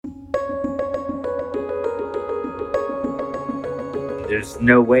There's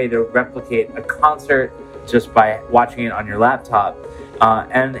no way to replicate a concert just by watching it on your laptop.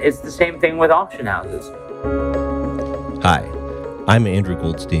 And it's the same thing with auction houses. Hi, I'm Andrew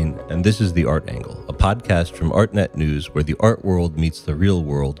Goldstein, and this is The Art Angle, a podcast from ArtNet News where the art world meets the real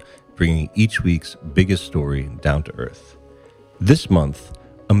world, bringing each week's biggest story down to earth. This month,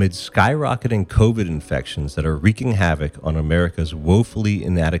 amid skyrocketing COVID infections that are wreaking havoc on America's woefully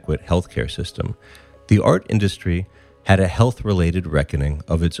inadequate healthcare system, the art industry had a health-related reckoning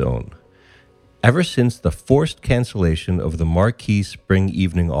of its own. Ever since the forced cancellation of the marquee spring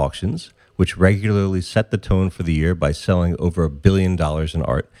evening auctions, which regularly set the tone for the year by selling over $1 billion in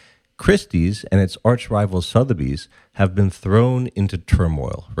art, Christie's and its arch-rival Sotheby's have been thrown into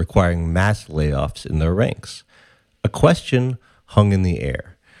turmoil, requiring mass layoffs in their ranks. A question hung in the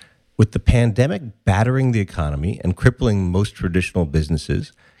air. With the pandemic battering the economy and crippling most traditional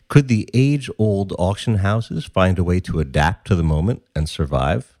businesses, could the age-old auction houses find a way to adapt to the moment and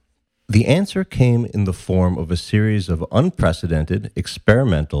survive? The answer came in the form of a series of unprecedented,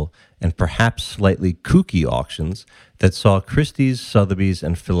 experimental, and perhaps slightly kooky auctions that saw Christie's, Sotheby's,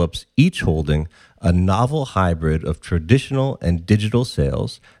 and Phillips each holding a novel hybrid of traditional and digital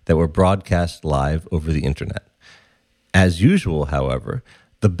sales that were broadcast live over the internet. As usual, however,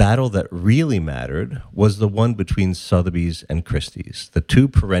 the battle that really mattered was the one between Sotheby's and Christie's, the two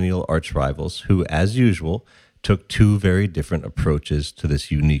perennial arch rivals who, as usual, took two very different approaches to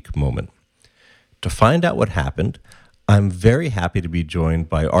this unique moment. To find out what happened, I'm very happy to be joined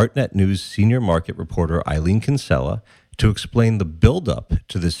by ArtNet News senior market reporter Eileen Kinsella to explain the build-up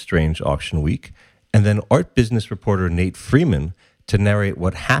to this strange auction week, and then art business reporter Nate Freeman to narrate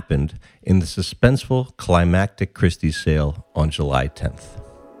what happened in the suspenseful, climactic Christie's sale on July 10th.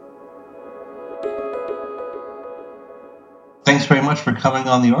 Thanks very much for coming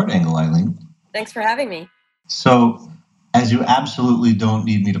on The Art Angle, Eileen. Thanks for having me. So, as you absolutely don't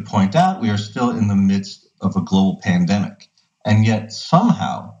need me to point out, we are still in the midst of a global pandemic. And yet,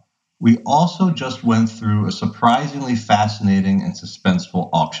 somehow, we also just went through a surprisingly fascinating and suspenseful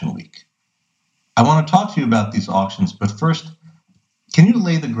auction week. I want to talk to you about these auctions, but first, can you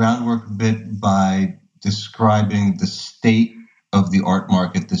lay the groundwork a bit by describing the state of the art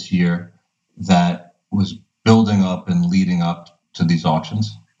market this year that was building up and leading up to these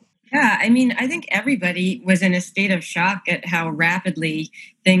auctions? Yeah, I think everybody was in a state of shock at how rapidly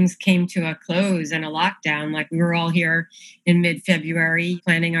things came to a close and a lockdown. Like, we were all here in mid-February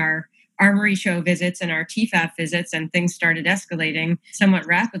planning our Armory Show visits and our TFAF visits, and things started escalating somewhat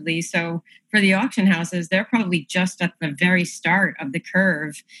rapidly. So for the auction houses, they're probably just at the very start of the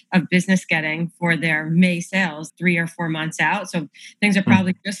curve of business getting for their May sales 3 or 4 months out. So things are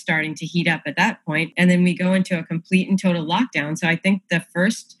probably just starting to heat up at that point. And then we go into a complete and total lockdown. So I think the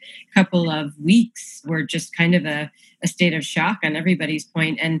first couple of weeks were just kind of a state of shock on everybody's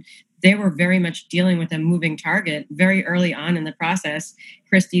point. And they were very much dealing with a moving target very early on in the process.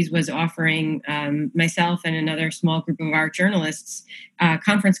 Christie's was offering myself and another small group of our journalists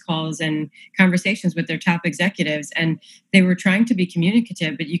conference calls and conversations with their top executives. And they were trying to be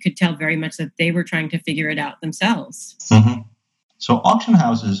communicative, but you could tell very much that they were trying to figure it out themselves. Mm-hmm. So auction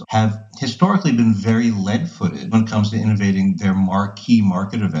houses have historically been very lead-footed when it comes to innovating their marquee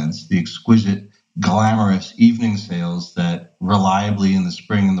market events, the exquisite, glamorous evening sales that reliably in the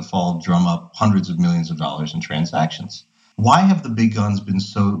spring and the fall drum up hundreds of millions of dollars in transactions. Why have the big guns been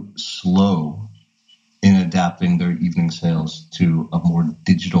so slow in adapting their evening sales to a more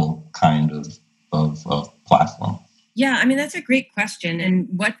digital kind of platform? Yeah, that's a great question. And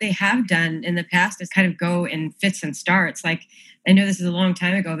what they have done in the past is kind of go in fits and starts. Like, I know this is a long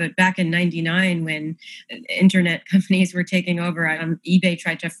time ago, but back in 99, when internet companies were taking over, eBay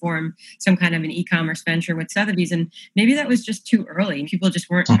tried to form some kind of an e-commerce venture with Sotheby's. And maybe that was just too early. People just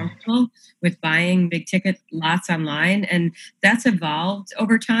weren't comfortable with buying big ticket lots online. And that's evolved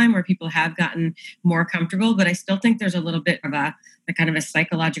over time, where people have gotten more comfortable. But I still think there's a little bit of a kind of a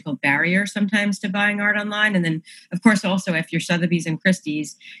psychological barrier sometimes to buying art online. And then, of course, also, if you're Sotheby's and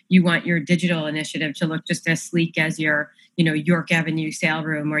Christie's, you want your digital initiative to look just as sleek as your York Avenue sale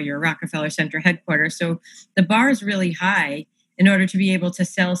room or your Rockefeller Center headquarters. So the bar is really high in order to be able to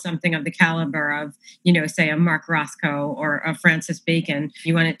sell something of the caliber of, say a Mark Rothko or a Francis Bacon.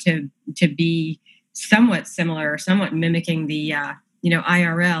 You want it to be somewhat similar, somewhat mimicking the,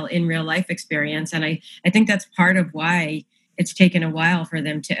 IRL in real life experience. And I think that's part of why it's taken a while for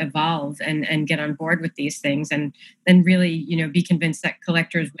them to evolve and get on board with these things and then really, be convinced that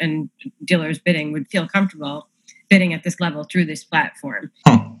collectors and dealers bidding would feel comfortable bidding at this level through this platform.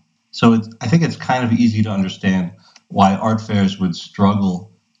 So I think it's kind of easy to understand why art fairs would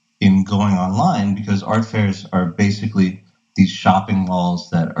struggle in going online, because art fairs are basically these shopping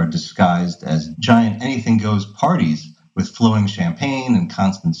malls that are disguised as giant anything goes parties with flowing champagne and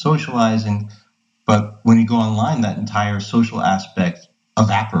constant socializing. But when you go online, that entire social aspect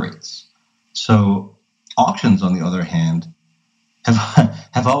evaporates. So auctions, on the other hand,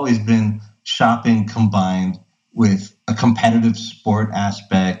 have always been shopping combined with a competitive sport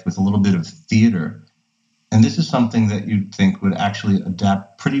aspect, with a little bit of theater. And this is something that you'd think would actually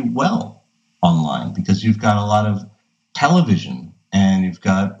adapt pretty well online, because you've got a lot of television and you've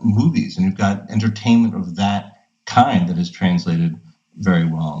got movies and you've got entertainment of that kind that is translated very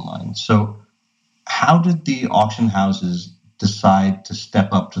well online. So how did the auction houses decide to step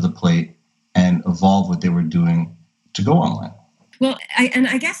up to the plate and evolve what they were doing to go online? Well,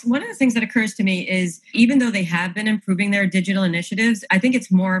 I guess one of the things that occurs to me is, even though they have been improving their digital initiatives, I think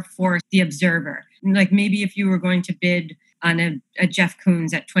it's more for the observer. Like, maybe if you were going to bid on a Jeff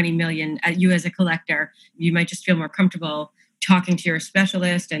Koons at 20 million, at you as a collector, you might just feel more comfortable talking to your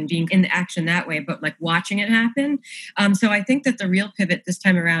specialist and being in the action that way, but like watching it happen. So I think that the real pivot this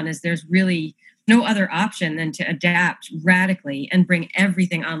time around is there's really no other option than to adapt radically and bring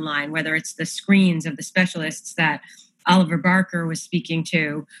everything online, whether it's the screens of the specialists that Oliver Barker was speaking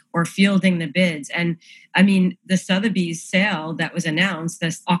to, or fielding the bids. And I mean, the Sotheby's sale that was announced,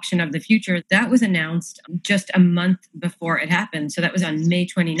 this auction of the future, that was announced just a month before it happened. So that was on May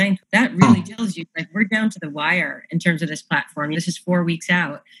 29th. That really tells you, like, we're down to the wire in terms of this platform. This is 4 weeks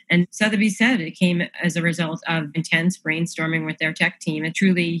out. And Sotheby's said it came as a result of intense brainstorming with their tech team. And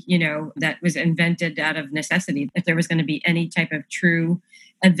truly, that was invented out of necessity. If there was going to be any type of true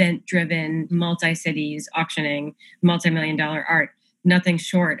event-driven, multi-cities auctioning, multi-million-dollar art, nothing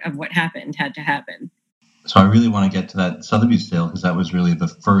short of what happened had to happen. So I really want to get to that Sotheby's sale, because that was really the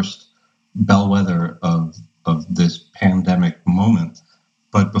first bellwether of this pandemic moment.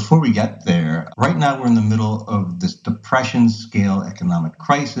 But before we get there, right now we're in the middle of this depression-scale economic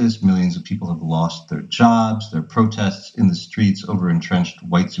crisis. Millions of people have lost their jobs. There are protests in the streets over entrenched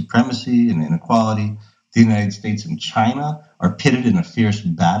white supremacy and inequality. The United States and China are pitted in a fierce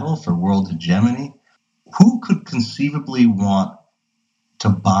battle for world hegemony. Who could conceivably want to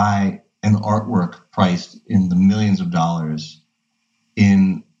buy an artwork priced in the millions of dollars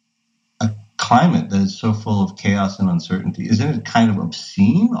in a climate that is so full of chaos and uncertainty? Isn't it kind of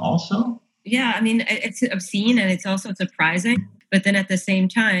obscene also? Yeah, I mean, it's obscene and it's also surprising. But then at the same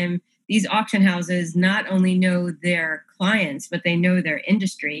time, these auction houses not only know their clients, but they know their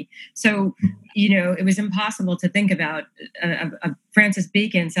industry. So, it was impossible to think about a Francis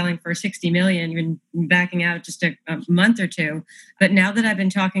Bacon selling for 60 million, even backing out just a month or two. But now that I've been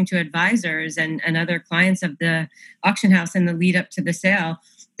talking to advisors and other clients of the auction house in the lead up to the sale,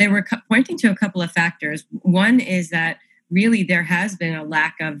 they were pointing to a couple of factors. One is that really there has been a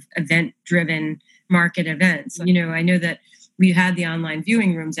lack of event-driven market events. I know that we had the online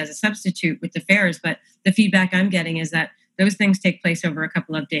viewing rooms as a substitute with the fairs, but the feedback I'm getting is that those things take place over a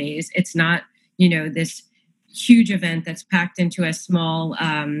couple of days. It's not, this huge event that's packed into a small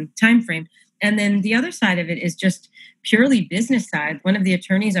time frame. And then the other side of it is just purely business side. One of the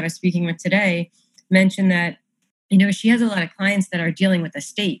attorneys I was speaking with today mentioned that, she has a lot of clients that are dealing with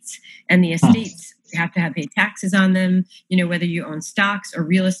estates, and the estates have to pay taxes on them, whether you own stocks or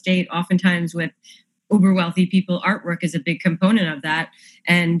real estate. Oftentimes with uber wealthy people, artwork is a big component of that.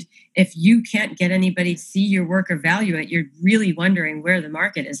 And if you can't get anybody to see your work or value it, you're really wondering where the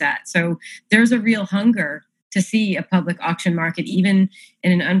market is at. So there's a real hunger to see a public auction market, even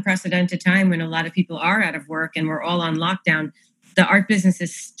in an unprecedented time when a lot of people are out of work and we're all on lockdown. The art business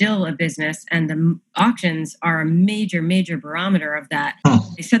is still a business, and the auctions are a major, major barometer of that.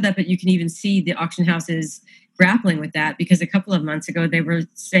 They said that, but you can even see the auction houses grappling with that, because a couple of months ago, they were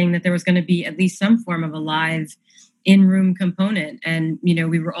saying that there was going to be at least some form of a live in-room component. And,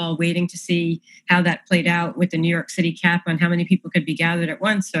 we were all waiting to see how that played out with the New York City cap on how many people could be gathered at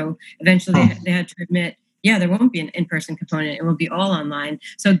once. So eventually they had to admit, yeah, there won't be an in-person component. It will be all online.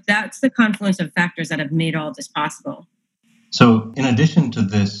 So that's the confluence of factors that have made all of this possible. So in addition to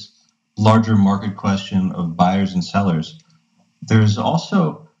this larger market question of buyers and sellers, there's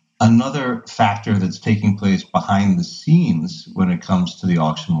also another factor that's taking place behind the scenes when it comes to the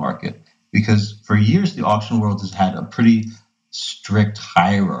auction market. Because for years, the auction world has had a pretty strict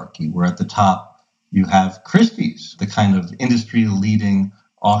hierarchy, where at the top you have Christie's, the kind of industry-leading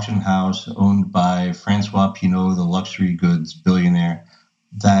auction house owned by Francois Pinault, the luxury goods billionaire,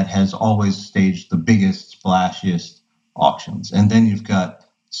 that has always staged the biggest, splashiest auctions. And then you've got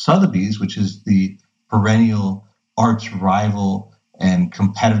Sotheby's, which is the perennial arch rival and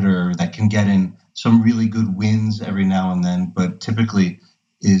competitor that can get in some really good wins every now and then, but typically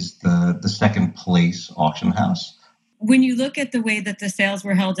is the second place auction house. when you look at the way that the sales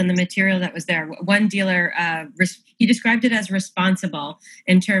were held and the material that was there, one dealer, he described it as responsible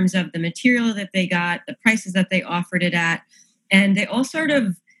in terms of the material that they got, the prices that they offered it at. And they all sort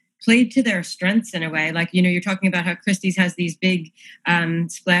of played to their strengths in a way. Like, you're talking about how Christie's has these big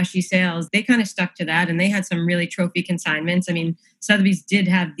splashy sales. They kind of stuck to that, and they had some really trophy consignments. I mean, Sotheby's did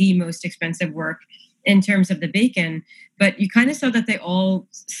have the most expensive work in terms of the bacon, but you kind of saw that they all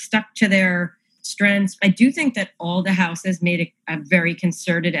stuck to their strengths. I do think that all the houses made a very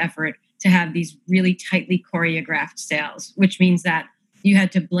concerted effort to have these really tightly choreographed sales, which means that you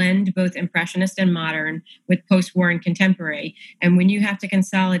had to blend both impressionist and modern with post-war and contemporary. And when you have to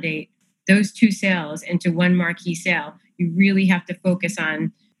consolidate those two sales into one marquee sale, you really have to focus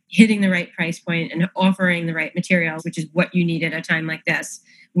on hitting the right price point and offering the right materials, which is what you need at a time like this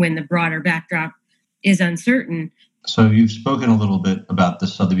when the broader backdrop is uncertain. So you've spoken a little bit about the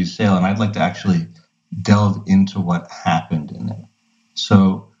Sotheby's sale, and I'd like to actually delve into what happened in it.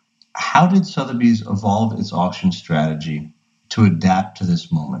 So how did Sotheby's evolve its auction strategy to adapt to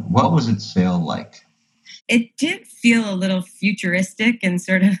this moment? What was its sale like? It did feel a little futuristic and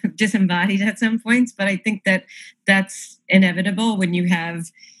sort of disembodied at some points, but I think that that's inevitable when you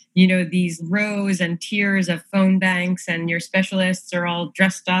have, these rows and tiers of phone banks and your specialists are all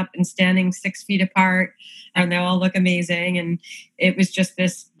dressed up and standing 6 feet apart and they all look amazing. And it was just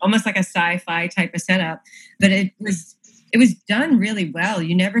this almost like a sci-fi type of setup, but it was done really well.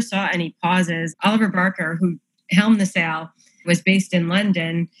 You never saw any pauses. Oliver Barker, who helmed the sale, was based in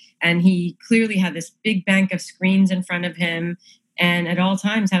London, and he clearly had this big bank of screens in front of him and at all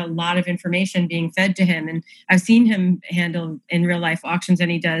times had a lot of information being fed to him. And I've seen him handle in real life auctions, and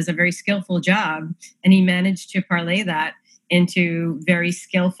he does a very skillful job. And he managed to parlay that into very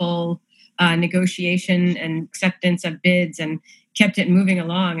skillful negotiation and acceptance of bids and kept it moving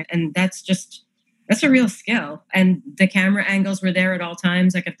along. And that's a real skill. And the camera angles were there at all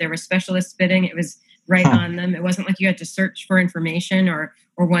times. Like if there were specialists bidding, it was right on them. It wasn't like you had to search for information or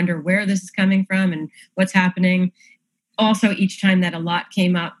wonder where this is coming from and what's happening. Also, each time that a lot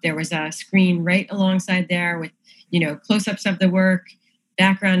came up, there was a screen right alongside there with, close-ups of the work,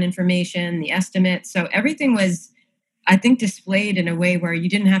 background information, the estimate. So everything was, I think, displayed in a way where you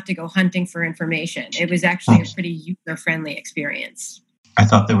didn't have to go hunting for information. It was actually a pretty user-friendly experience. I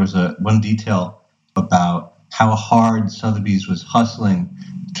thought there was one detail about how hard Sotheby's was hustling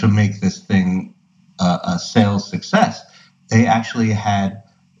to make this thing a sales success. They actually had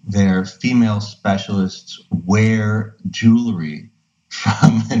their female specialists wear jewelry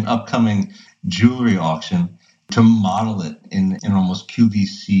from an upcoming jewelry auction to model it in an almost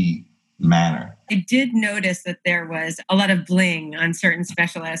QVC manner. I did notice that there was a lot of bling on certain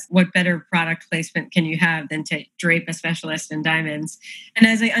specialists. What better product placement can you have than to drape a specialist in diamonds? And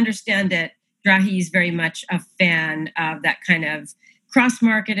as I understand it, Drahi is very much a fan of that kind of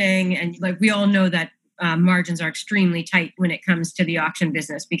cross-marketing. And like we all know that margins are extremely tight when it comes to the auction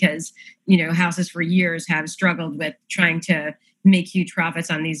business because, houses for years have struggled with trying to make huge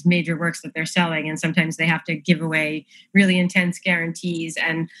profits on these major works that they're selling. And sometimes they have to give away really intense guarantees.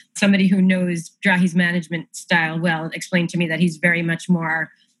 And somebody who knows Drahi's management style well explained to me that he's very much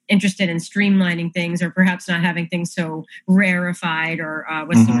more interested in streamlining things or perhaps not having things so rarefied or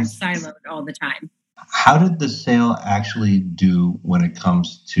siloed all the time. How did the sale actually do when it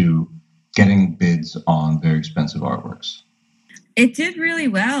comes to getting bids on very expensive artworks? It did really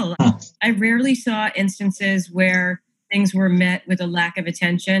well. I rarely saw instances where things were met with a lack of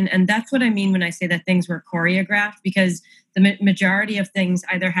attention. And that's what I mean when I say that things were choreographed, because the majority of things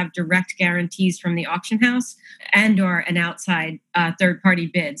either have direct guarantees from the auction house and or an outside third-party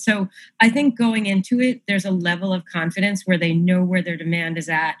bid. So I think going into it, there's a level of confidence where they know where their demand is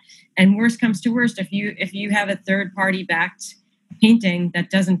at. And worst comes to worst, if you have a third-party backed painting that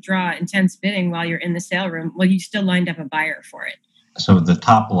doesn't draw intense bidding while you're in the sale room, well, you still lined up a buyer for it. So the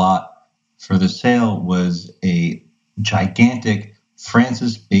top lot for the sale was a gigantic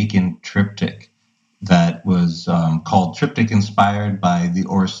Francis Bacon triptych that was called Triptych, inspired by the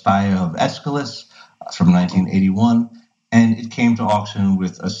Oresteia of Aeschylus from 1981. And it came to auction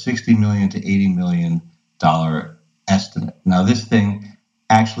with a $60 million to $80 million estimate. Now, this thing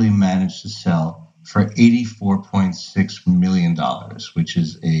actually managed to sell for $84.6 million, which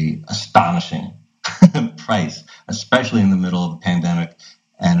is an astonishing price, especially in the middle of a pandemic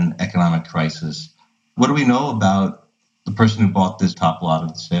and an economic crisis. What do we know about the person who bought this top lot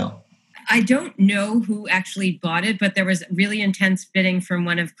of the sale? I don't know who actually bought it, but there was really intense bidding from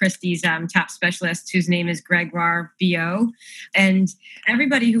one of Christie's top specialists, whose name is Gregoire Biot. And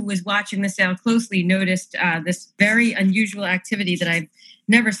everybody who was watching the sale closely noticed this very unusual activity that I've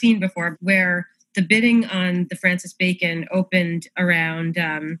never seen before, where the bidding on the Francis Bacon opened around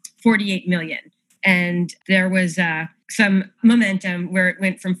 48 million. And there was some momentum where it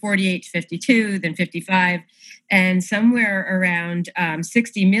went from 48 to 52, then 55. And somewhere around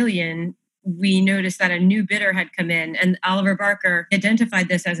 60 million, we noticed that a new bidder had come in, and Oliver Barker identified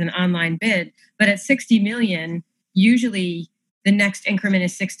this as an online bid. But at 60 million, usually the next increment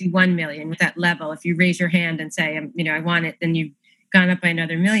is 61 million with that level. If you raise your hand and say, I want it, then you've gone up by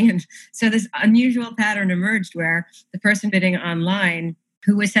another million. So this unusual pattern emerged where the person bidding online,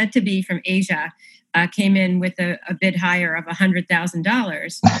 who was said to be from Asia, came in with a bid higher of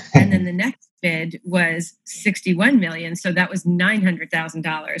 $100,000. And then the next bid was 61 million. So that was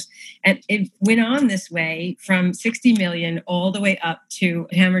 $900,000. And it went on this way from 60 million all the way up to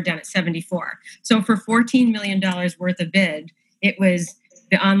hammered down at 74. So for $14 million worth of bid, it was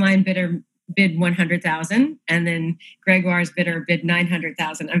the online bidder bid 100,000, and then Gregoire's bidder bid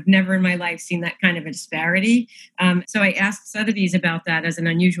 900,000. I've never in my life seen that kind of a disparity. So I asked Sotheby's about that as an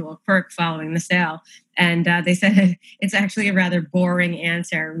unusual quirk following the sale, and they said it's actually a rather boring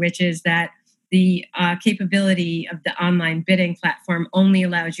answer, which is that the capability of the online bidding platform only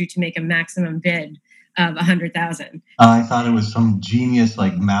allows you to make a maximum bid of 100,000. I thought it was some genius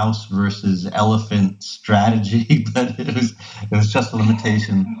like mouse versus elephant strategy, but it was just a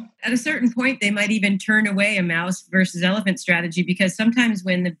limitation. At a certain point, they might even turn away a mouse versus elephant strategy, because sometimes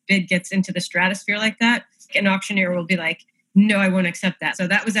when the bid gets into the stratosphere like that, an auctioneer will be like, no, I won't accept that. So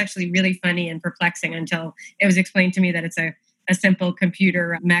that was actually really funny and perplexing until it was explained to me that it's a simple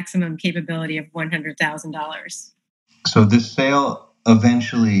computer maximum capability of $100,000. So this sale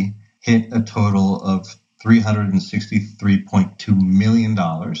eventually hit a total of $363.2 million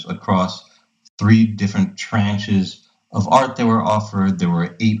across 3 different tranches of art that were offered. There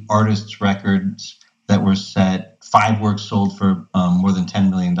were 8 artists' records that were set, 5 works sold for more than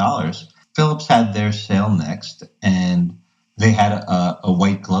 $10 million. Phillips had their sale next, and they had a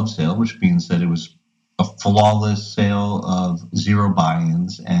white glove sale, which means that it was a flawless sale of 0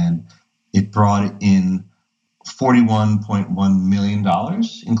 buy-ins, and it brought in $41.1 million,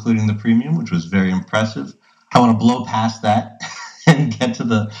 including the premium, which was very impressive. I want to blow past that and get to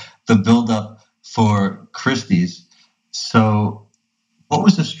the build-up for Christie's. So what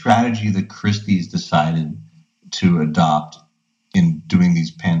was the strategy that Christie's decided to adopt in doing these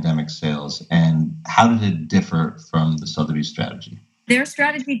pandemic sales, and how did it differ from the Sotheby's strategy? Their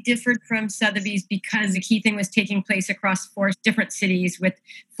strategy differed from Sotheby's because the key thing was taking place across 4 different cities with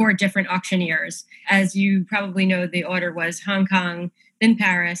 4 different auctioneers. As you probably know, the order was Hong Kong, then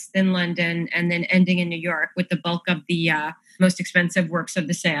Paris, then London, and then ending in New York with the bulk of the most expensive works of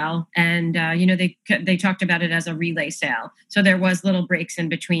the sale. And, they talked about it as a relay sale. So there was little breaks in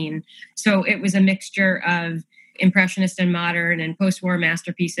between. So it was a mixture of Impressionist and modern and post-war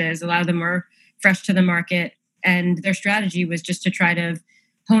masterpieces. A lot of them were fresh to the market. And their strategy was just to try to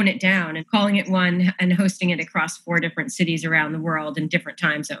hone it down and calling it one and hosting it across 4 different cities around the world in different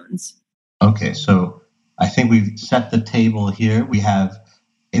time zones. Okay, so I think we've set the table here. We have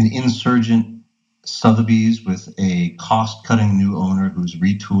an insurgent Sotheby's with a cost-cutting new owner who's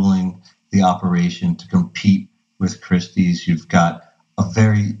retooling the operation to compete with Christie's. You've got a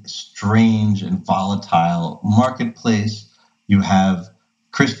very strange and volatile marketplace. You have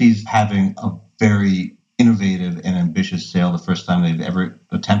Christie's having a very innovative and ambitious sale, the first time they've ever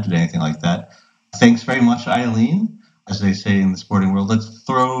attempted anything like that. Thanks very much, Eileen. As they say in the sporting world, let's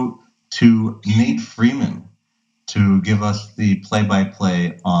throw to Nate Freeman to give us the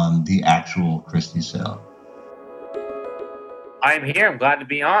play-by-play on the actual Christie sale. I'm here. I'm glad to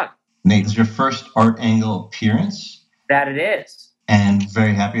be on. Nate, this is your first Art Angle appearance. That it is. And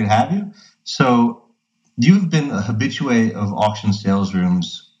very happy to have you. So you've been a habitué of auction sales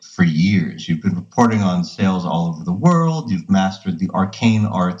rooms for years. You've been reporting on sales all over the world. You've mastered the arcane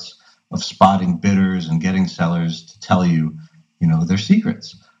arts of spotting bidders and getting sellers to tell you, their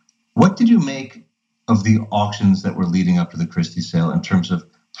secrets. What did you make of the auctions that were leading up to the Christie sale in terms of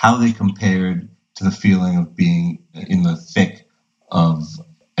how they compared to the feeling of being in the thick of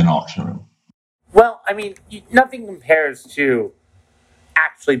an auction room? Well, nothing compares to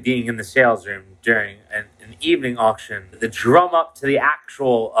actually being in the sales room during an evening auction. The drum up to the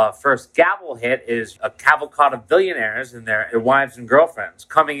actual first gavel hit is a cavalcade of billionaires and their wives and girlfriends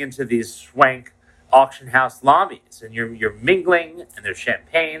coming into these swank auction house lobbies, and you're mingling, and there's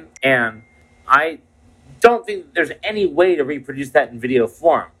champagne, and I don't think there's any way to reproduce that in video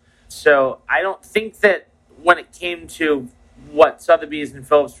form. So I don't think that when it came to what Sotheby's and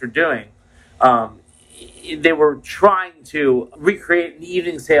Phillips were doing, they were trying to recreate an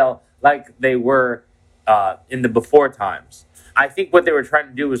evening sale like they were in the before times. I think what they were trying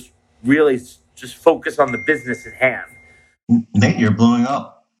to do was really just focus on the business at hand. Nate, you're blowing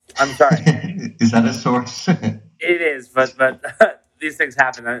up. I'm sorry. Is that a source? It is, but these things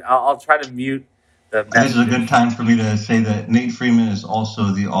happen. I'll try to mute the messages. This is a good time for me to say that Nate Freeman is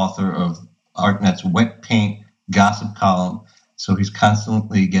also the author of ArtNet's Wet Paint Gossip column. So he's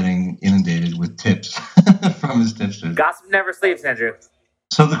constantly getting inundated with tips from his tipsters. Gossip never sleeps, Andrew.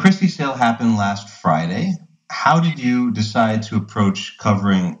 So the Christie sale happened last Friday. How did you decide to approach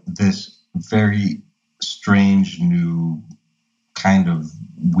covering this very strange new kind of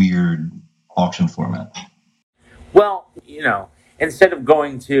weird auction format? Well, instead of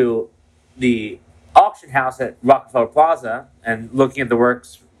going to the auction house at Rockefeller Plaza and looking at the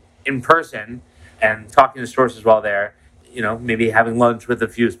works in person and talking to sources while there, maybe having lunch with a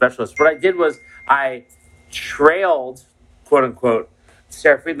few specialists, what I did was I trailed, quote unquote,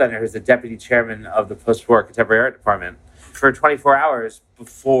 Sarah Friedlander, who's the deputy chairman of the post-war contemporary art department, for 24 hours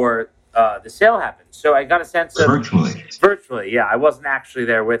before the sale happened. So I got a sense of... Virtually, yeah. I wasn't actually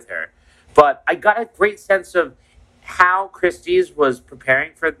there with her. But I got a great sense of how Christie's was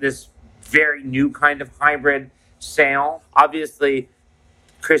preparing for this very new kind of hybrid sale. Obviously,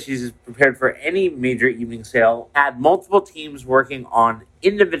 Christie's is prepared for any major evening sale, had multiple teams working on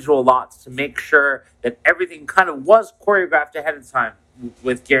individual lots to make sure that everything kind of was choreographed ahead of time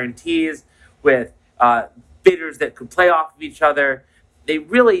with guarantees, with bidders that could play off of each other. They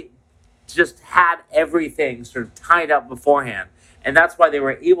really just had everything sort of tied up beforehand. And that's why they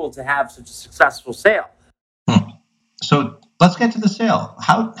were able to have such a successful sale. So let's get to the sale.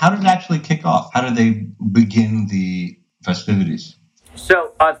 How did it actually kick off? How did they begin the festivities?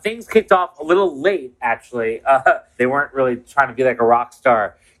 So things kicked off a little late, actually. They weren't really trying to be like a rock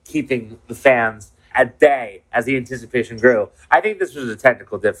star, keeping the fans at bay as the anticipation grew. I think this was a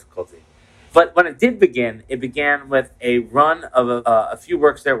technical difficulty. But when it did begin, it began with a run of a few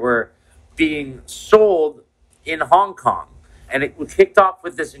works that were being sold in Hong Kong. And it kicked off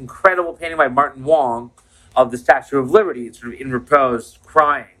with this incredible painting by Martin Wong of the Statue of Liberty, sort of in repose,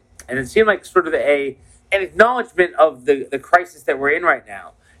 crying. And it seemed like sort of an acknowledgement of the crisis that we're in right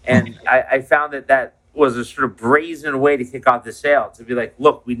now. And I found that was a sort of brazen way to kick off the sale, to be like,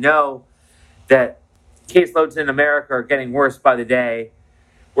 look, we know that caseloads in America are getting worse by the day.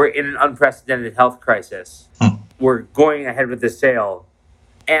 We're in an unprecedented health crisis. We're going ahead with the sale.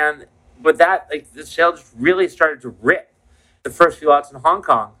 And with that, the sale just really started to rip. The first few lots in Hong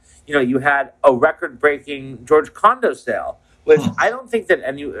Kong, you had a record-breaking George Condo sale, which I don't think that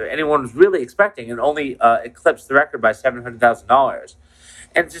anyone was really expecting, and only eclipsed the record by $700,000.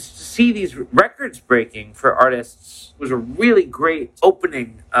 And just to see these records breaking for artists was a really great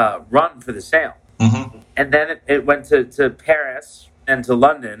opening run for the sale. Mm-hmm. And then it went to Paris and to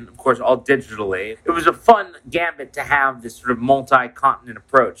London, of course, all digitally. It was a fun gambit to have this sort of multi-continent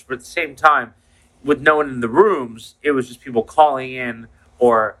approach, but at the same time, with no one in the rooms, it was just people calling in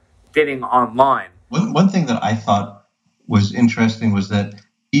or bidding online. One thing that I thought was interesting was that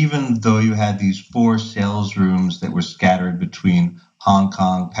even though you had these 4 sales rooms that were scattered between Hong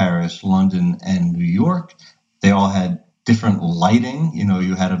Kong, Paris, London, and New York, they all had different lighting.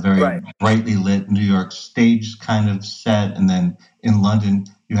 You had a very brightly lit New York stage kind of set, and then in London,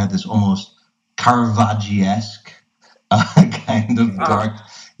 you had this almost Caravaggio-esque kind of dark,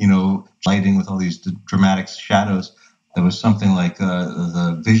 lighting with all these dramatic shadows. There was something like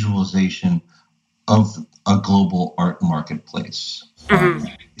the visualization of a global art marketplace. Mm-hmm.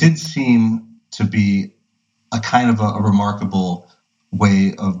 It did seem to be a kind of a remarkable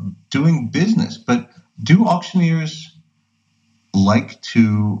way of doing business. But do auctioneers like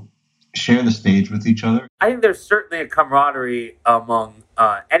to share the stage with each other? I think there's certainly a camaraderie among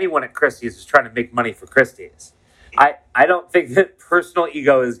anyone at Christie's who's trying to make money for Christie's. I don't think that personal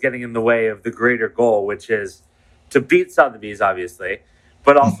ego is getting in the way of the greater goal, which is to beat Sotheby's, obviously,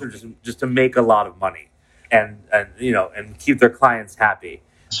 but also just to make a lot of money and keep their clients happy.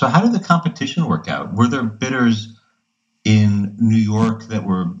 So how did the competition work out? Were there bidders in New York that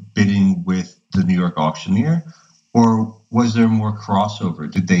were bidding with the New York auctioneer, or was there more crossover?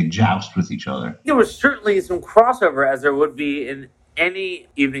 Did they joust with each other? There was certainly some crossover, as there would be in any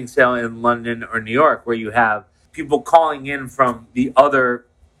evening sale in London or New York, where you have people calling in from the other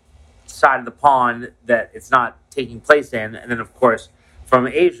side of the pond that it's not taking place in, and then, of course, from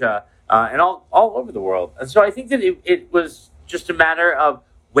Asia and all over the world. And so I think that it was just a matter of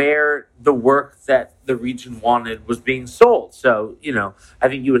where the work that the region wanted was being sold. So, I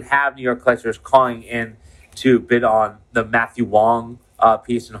think you would have New York collectors calling in to bid on the Matthew Wong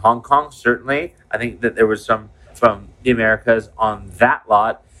piece in Hong Kong, certainly. I think that there was some from the Americas on that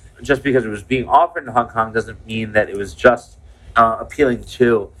lot. Just because it was being offered in Hong Kong doesn't mean that it was just appealing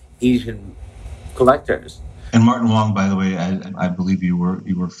to Asian collectors. And Martin Wong, by the way, I believe you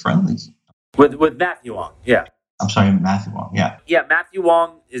were friendly with Matthew Wong. Yeah. I'm sorry, Matthew Wong. Yeah. Yeah, Matthew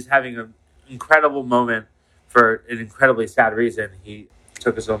Wong is having an incredible moment for an incredibly sad reason. He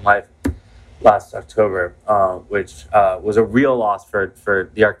took his own life last October, which was a real loss for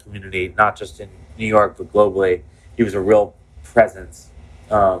the art community, not just in New York, but globally. He was a real presence.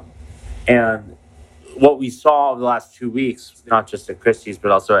 And what we saw over the last 2 weeks, not just at Christie's,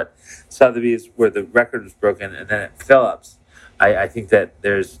 but also at Sotheby's, where the record was broken, and then at Phillips, I think that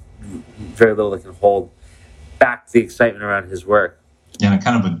there's very little that can hold back the excitement around his work. In a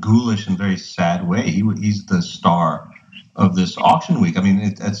kind of a ghoulish and very sad way. He's the star of this auction week. I mean,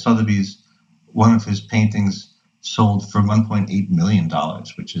 at Sotheby's, one of his paintings sold for $1.8 million,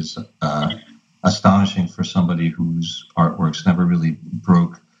 which is astonishing for somebody whose artworks never really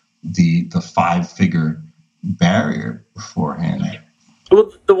broke the five-figure barrier beforehand.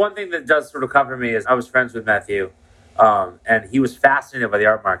 Well, the one thing that does sort of comfort me is I was friends with Matthew, and he was fascinated by the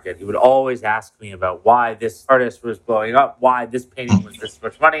art market. He would always ask me about why this artist was blowing up, why this painting was this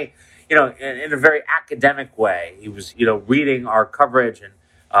much money, in a very academic way. He was, reading our coverage, and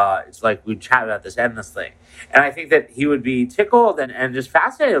it's like we chat about this endlessly. And I think that he would be tickled and just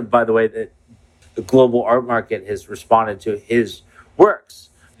fascinated by the way that the global art market has responded to his works.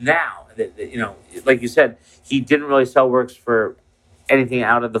 Now, like you said, he didn't really sell works for anything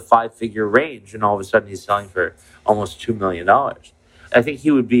out of the five-figure range, and all of a sudden he's selling for almost $2 million. I think he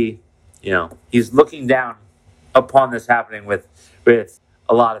would be, he's looking down upon this happening with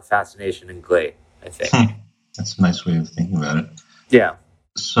a lot of fascination and glee, I think. That's a nice way of thinking about it. Yeah.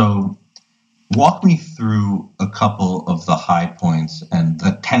 So walk me through a couple of the high points and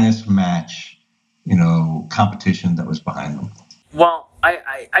the tennis match, competition that was behind them. Well,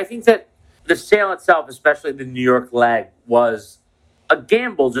 I think that the sale itself, especially the New York leg, was a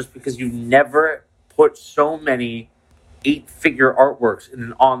gamble just because you never put so many 8-figure artworks in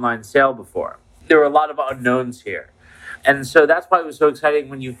an online sale before. There were a lot of unknowns here. And so that's why it was so exciting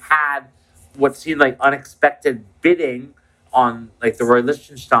when you had what seemed like unexpected bidding on like the Roy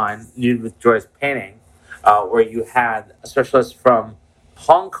Lichtenstein Nude with Joy's painting, where you had a specialist from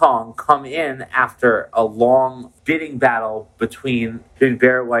Hong Kong come in after a long bidding battle between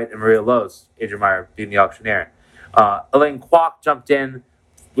Barrett White and Maria Loos, Adrian Meyer being the auctioneer. Elaine Kwok jumped in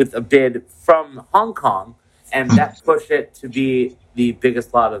with a bid from Hong Kong, and that pushed it to be the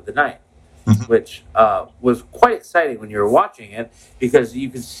biggest lot of the night, which was quite exciting when you were watching it, because you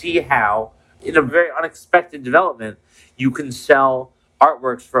could see how, in a very unexpected development, you can sell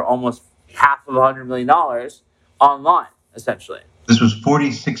artworks for almost $500 million online, essentially. This was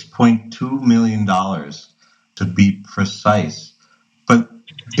 $46.2 million, to be precise. But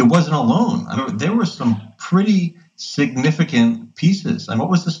it wasn't alone. I mean, there were some pretty significant pieces. And what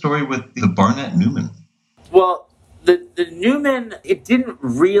was the story with the Barnett Newman? Well, the Newman, it didn't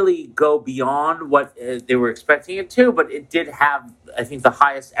really go beyond what they were expecting it to, but it did have, I think, the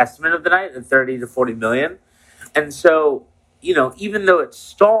highest estimate of the night at 30 to 40 million. And so, even though it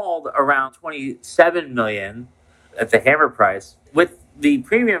stalled around 27 million at the hammer price, with the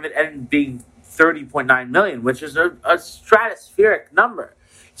premium, it ended up being 30.9 million, which is a stratospheric number.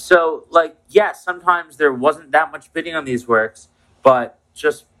 So, yes, sometimes there wasn't that much bidding on these works, but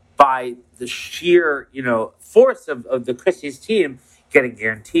just by the sheer, force of the Christie's team getting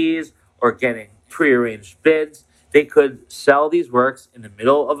guarantees or getting prearranged bids, they could sell these works in the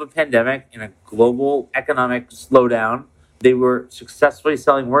middle of a pandemic, in a global economic slowdown. They were successfully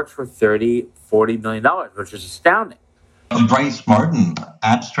selling works for $30, $40 million, which is astounding. Bryce Martin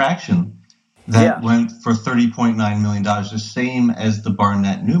abstraction that went for $30.9 million, the same as the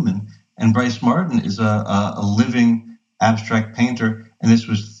Barnett Newman. And Bryce Martin is a living abstract painter, and this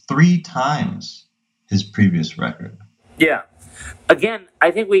was 3 times his previous record. Yeah. Again,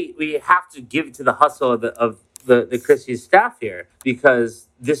 I think we have to give to the hustle of the Christie's staff here, because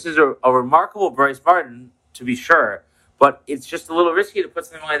this is a remarkable Bryce Martin, to be sure, but it's just a little risky to put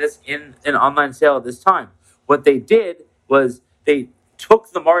something like this in an online sale at this time. What they did was they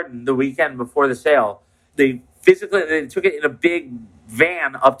took the Martin the weekend before the sale. They took it in a big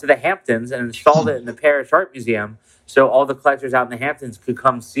van up to the Hamptons and installed it in the Parrish Art Museum, so all the collectors out in the Hamptons could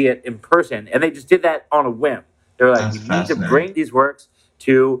come see it in person. And they just did that on a whim. They were like, we need to bring these works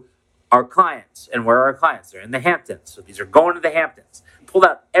to our clients. And where are our clients? They're in the Hamptons. So these are going to the Hamptons. Pulled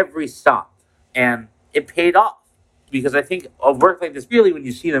out every stop. And it paid off. Because I think a work like this, really, when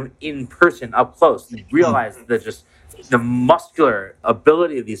you see them in person up close, you realize that just the muscular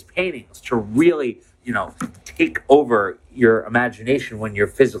ability of these paintings to really, take over your imagination when you're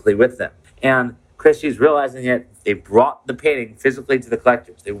physically with them. And Christie's realizing it, they brought the painting physically to the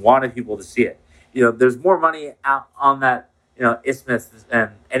collectors. They wanted people to see it. there's more money out on that, isthmus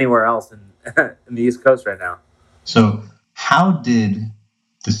than anywhere else in, in the East Coast right now. So, how did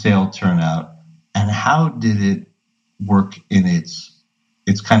the sale turn out, and how did it work in its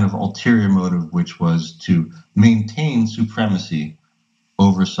kind of ulterior motive, which was to maintain supremacy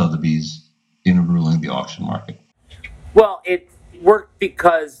over Sotheby's in ruling the auction market? Well, it worked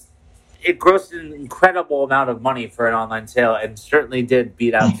because it grossed an incredible amount of money for an online sale, and certainly did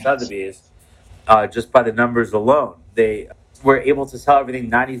beat out Sotheby's just by the numbers alone. They were able to sell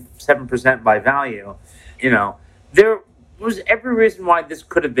everything 97% by value. There was every reason why this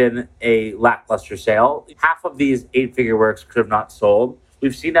could have been a lackluster sale. Half of these 8-figure works could have not sold.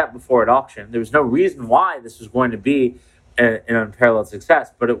 We've seen that before at auction. There was no reason why this was going to be an unparalleled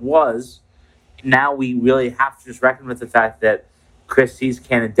success, but it was. Now we really have to just reckon with the fact that Christie's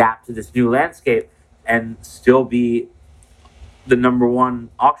can adapt to this new landscape and still be the number one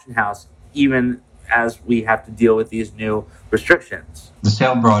auction house, even as we have to deal with these new restrictions. The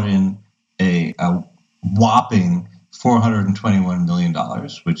sale brought in a whopping $421 million,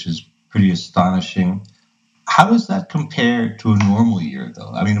 which is pretty astonishing. How does that compare to a normal year,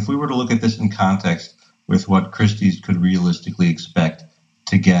 though? I mean, if we were to look at this in context with what Christie's could realistically expect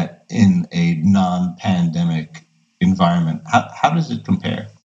to get in a non-pandemic environment, how does it compare?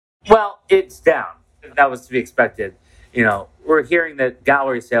 Well, it's down. That was to be expected. We're hearing that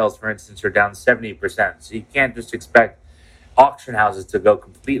gallery sales, for instance, are down 70%. So you can't just expect auction houses to go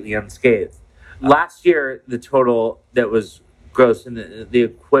completely unscathed. Last year, the total that was gross in the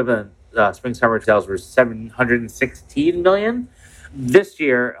equivalent spring summer sales were $716 million. This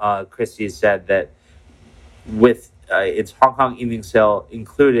year, Christie's said that with its Hong Kong evening sale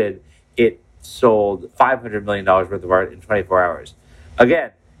included, it sold $500 million worth of art in 24 hours. Again,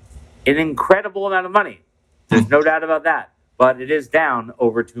 an incredible amount of money. There's no doubt about that. But it is down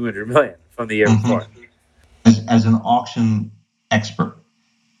over $200 million from the year before. As an auction expert,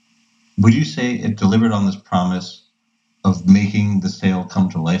 would you say it delivered on this promise of making the sale come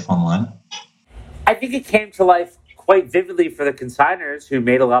to life online? I think it came to life quite vividly for the consigners who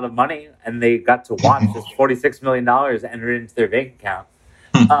made a lot of money, and they got to watch this $46 million enter into their bank account.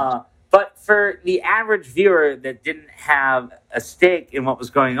 But for the average viewer that didn't have a stake in what was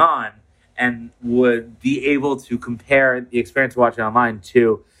going on and would be able to compare the experience of watching online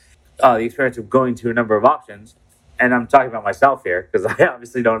to the experience of going to a number of auctions, and I'm talking about myself here because I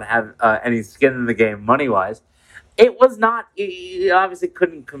obviously don't have any skin in the game money-wise, it was not, you obviously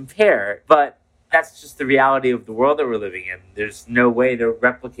couldn't compare, but that's just the reality of the world that we're living in. There's no way to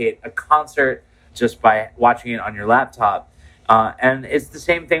replicate a concert just by watching it on your laptop. And it's the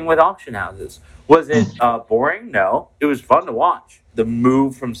same thing with auction houses. Was it boring? No. It was fun to watch. The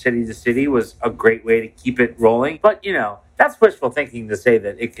move from city to city was a great way to keep it rolling. But, that's wishful thinking to say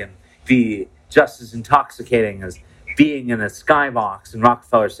that it can be just as intoxicating as being in a skybox in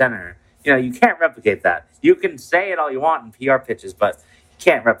Rockefeller Center. You can't replicate that. You can say it all you want in PR pitches, but you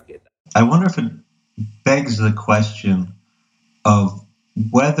can't replicate that. I wonder if it begs the question of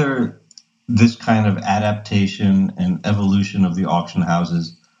whether this kind of adaptation and evolution of the auction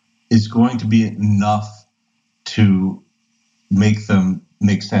houses is going to be enough to make them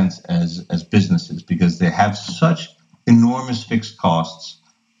make sense as businesses, because they have such enormous fixed costs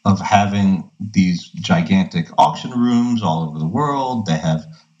of having these gigantic auction rooms all over the world. They have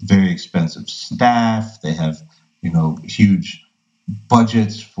very expensive staff. They have, huge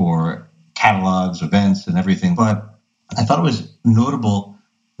budgets for catalogs, events, and everything. But I thought it was notable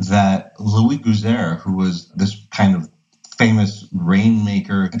that Louis Gouzère, who was this kind of famous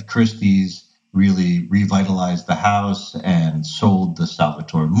rainmaker at Christie's, really revitalized the house and sold the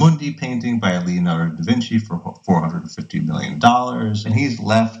Salvator Mundi painting by Leonardo da Vinci for $450 million. And he's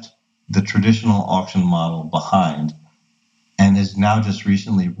left the traditional auction model behind and has now just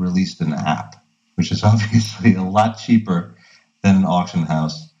recently released an app, which is obviously a lot cheaper than an auction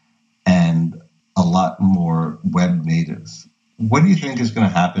house and a lot more web native. What do you think is going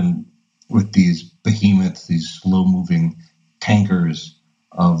to happen with these behemoths, these slow-moving tankers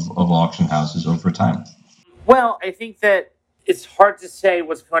of auction houses over time? Well, I think that it's hard to say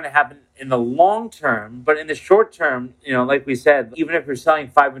what's going to happen in the long term, but in the short term, like we said, even if you're selling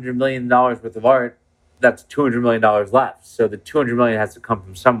 $500 million worth of art, that's $200 million left. So the $200 million has to come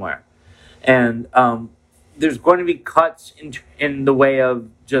from somewhere. And there's going to be cuts in the way of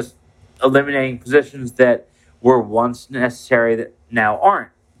just eliminating positions that were once necessary that now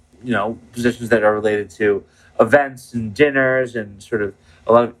aren't. Positions that are related to events and dinners and sort of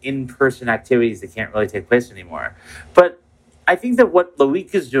a lot of in-person activities that can't really take place anymore. But I think that what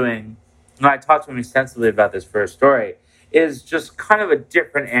Loic is doing, and I talked to him extensively about this for a story, is just kind of a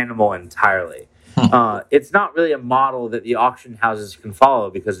different animal entirely. It's not really a model that the auction houses can follow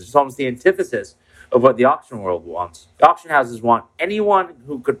because it's almost the antithesis of what the auction world wants. The auction houses want anyone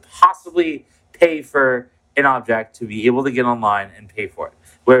who could possibly pay for an object to be able to get online and pay for it.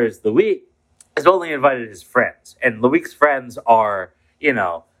 Whereas Loic has only invited his friends, and Loic's friends are,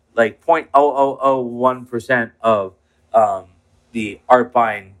 like 0.0001% of the art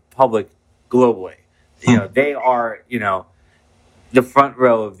buying public globally. They are, the front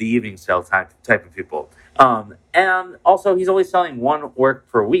row of the evening sale type of people. And also, he's only selling one work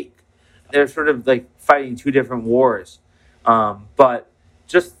per week. They're sort of like fighting two different wars. But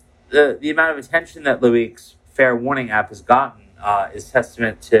just the amount of attention that Loic's Fair Warning app has gotten is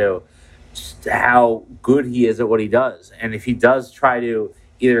testament to just how good he is at what he does. And if he does try to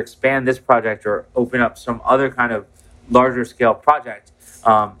either expand this project or open up some other kind of larger scale project,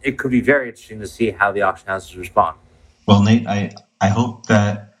 it could be very interesting to see how the auction houses respond. Well, Nate, I hope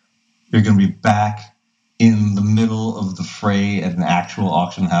that you're going to be back in the middle of the fray at an actual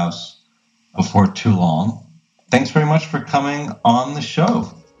auction house before too long. Thanks very much for coming on the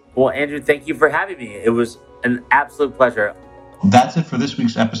show. Well, Andrew, thank you for having me. It was an absolute pleasure. That's it for this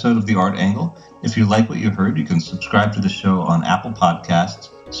week's episode of The Art Angle. If you like what you heard, you can subscribe to the show on Apple Podcasts,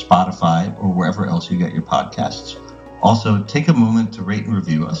 Spotify, or wherever else you get your podcasts. Also, take a moment to rate and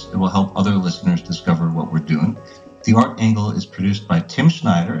review us. It will help other listeners discover what we're doing. The Art Angle is produced by Tim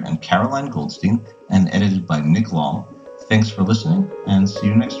Schneider and Caroline Goldstein and edited by Nick Long. Thanks for listening, and see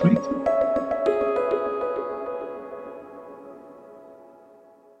you next week.